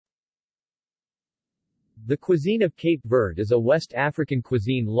The cuisine of Cape Verde is a West African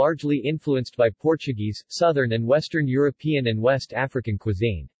cuisine largely influenced by Portuguese, Southern and Western European and West African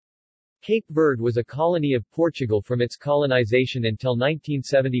cuisine. Cape Verde was a colony of Portugal from its colonization until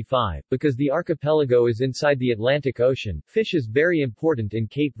 1975. Because the archipelago is inside the Atlantic Ocean, fish is very important in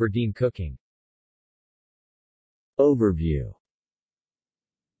Cape Verdean cooking. Overview.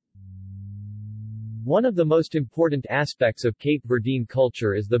 One of the most important aspects of Cape Verdean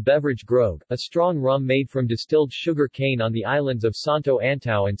culture is the beverage grog, a strong rum made from distilled sugar cane on the islands of Santo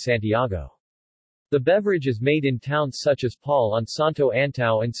Antão and Santiago. The beverage is made in towns such as Paul on Santo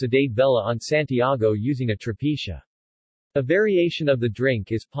Antão and Cidade Vela on Santiago using a trapecia. A variation of the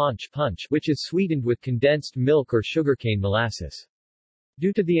drink is punch, which is sweetened with condensed milk or sugarcane molasses.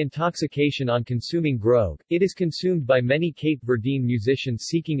 Due to the intoxication on consuming grog, it is consumed by many Cape Verdean musicians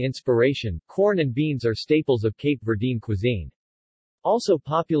seeking inspiration. Corn and beans are staples of Cape Verdean cuisine. Also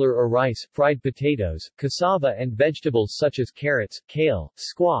popular are rice, fried potatoes, cassava and vegetables such as carrots, kale,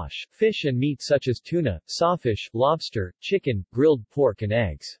 squash, fish and meat such as tuna, sawfish, lobster, chicken, grilled pork and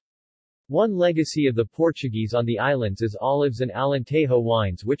eggs. One legacy of the Portuguese on the islands is olives and alentejo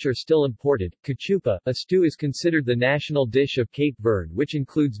wines which are still imported. Cachupa, a stew, is considered the national dish of Cape Verde, which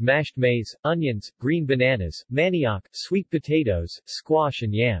includes mashed maize, onions, green bananas, manioc, sweet potatoes, squash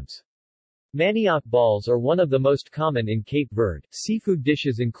and yams. Manioc balls are one of the most common in Cape Verde. Seafood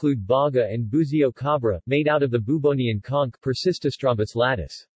dishes include baga and buzio cabra, made out of the Bubonian conch Persistostrambus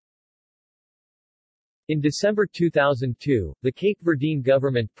latus. In December 2002, the Cape Verdean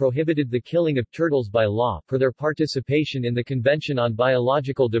government prohibited the killing of turtles by law, for their participation in the Convention on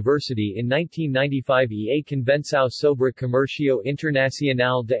Biological Diversity in 1995 e a Convenção sobre Comercio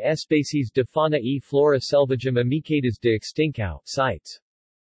Internacional de Especies de Fauna e Flora Selvagem Amicadas de Extinção, CITES.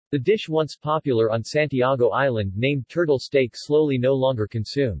 The dish once popular on Santiago Island named turtle steak slowly no longer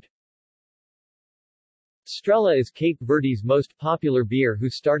consumed. Strela is Cape Verde's most popular beer who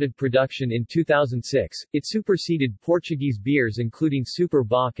started production in 2006. It superseded Portuguese beers including Super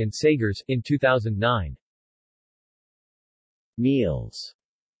Bock and Sagers in 2009. Meals.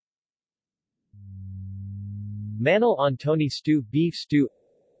 Manal Antoni stew, beef stew.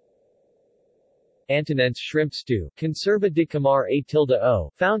 Antonense shrimp stew, conserva de camar a tilde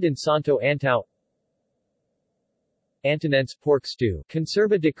o, found in Santo Antão. Antonense pork stew,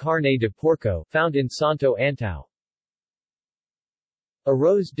 conserva de carne de porco, found in Santo Antão.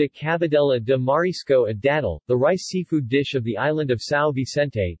 Arroz de cabidela de marisco a datil, the rice seafood dish of the island of São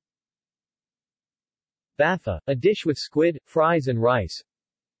Vicente. Bafa, a dish with squid, fries and rice.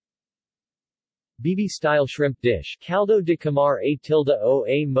 Bibi-style shrimp dish, caldo de camar a tilde o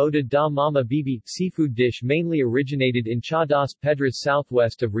a moda da mama bibi, seafood dish mainly originated in Chá das Pedras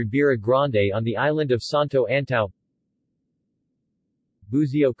southwest of Ribeira Grande on the island of Santo Antão.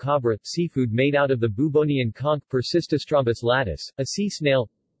 Buzio cabra, seafood made out of the Bubonian conch Persistostrambus latus, a sea snail.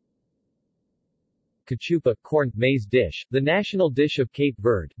 Cachupa, corn, maize dish, the national dish of Cape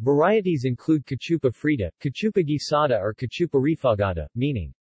Verde. Varieties include cachupa frita, cachupa guisada or cachupa refogada,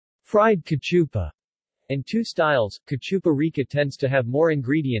 meaning fried cachupa, and two styles. Cachupa rica tends to have more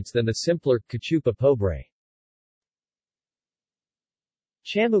ingredients than the simpler cachupa pobre.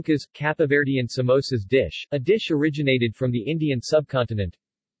 Chamucas, Capeverdean samosas dish, a dish originated from the Indian subcontinent.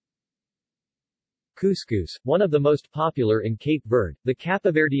 Couscous, one of the most popular in Cape Verde, the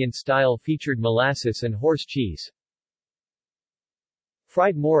Capeverdean style featured molasses and horse cheese.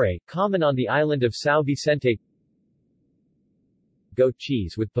 Fried more, common on the island of São Vicente. Goat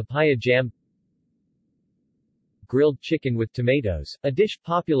cheese with papaya jam. Grilled chicken with tomatoes, a dish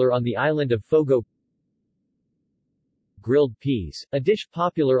popular on the island of Fogo. Grilled peas, a dish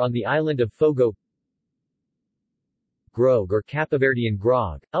popular on the island of Fogo. Grog or Capeverdean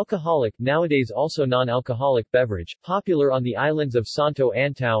grog, alcoholic, nowadays also non-alcoholic beverage, popular on the islands of Santo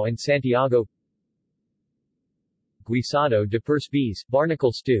Antão and Santiago. Guisado de percebes,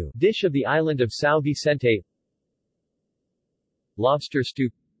 barnacle stew, dish of the island of São Vicente. Lobster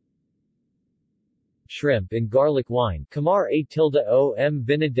stew. Shrimp in garlic wine, camar a tilde o m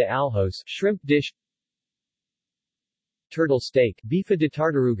vinha de alhos, shrimp dish. Turtle steak, bifa de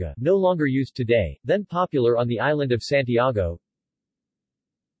tartaruga, no longer used today, then popular on the island of Santiago.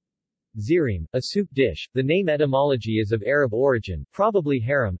 Zirim, a soup dish, the name etymology is of Arab origin, probably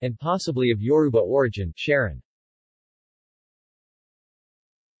harem, and possibly of Yoruba origin, Sharon.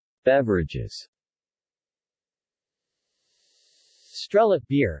 Beverages. Strela,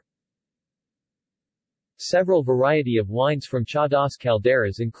 beer. Several variety of wines from Chá das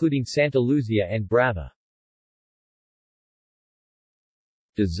Calderas including Santa Luzia and Brava.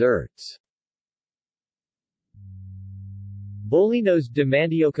 Desserts. Bolinos de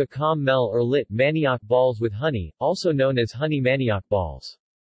mandioca com mel or lit manioc balls with honey, also known as honey manioc balls.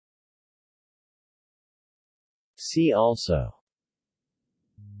 See also: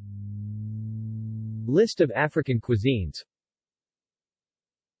 List of African cuisines,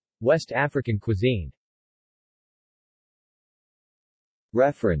 West African cuisine.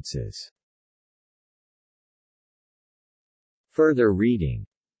 References. Further reading: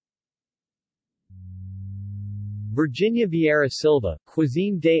 Virginia Vieira Silva,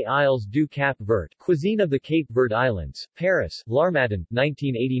 Cuisine des Îles du Cap Verde, Cuisine of the Cape Verde Islands, Paris, L'Armatan,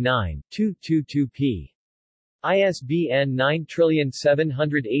 1989, 222 p. ISBN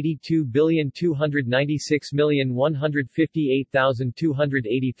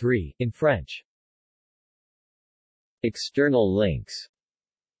 9782296158283, in French. External links: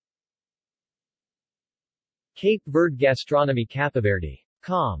 Cape Verde Gastronomy,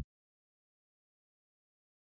 Capeverde.com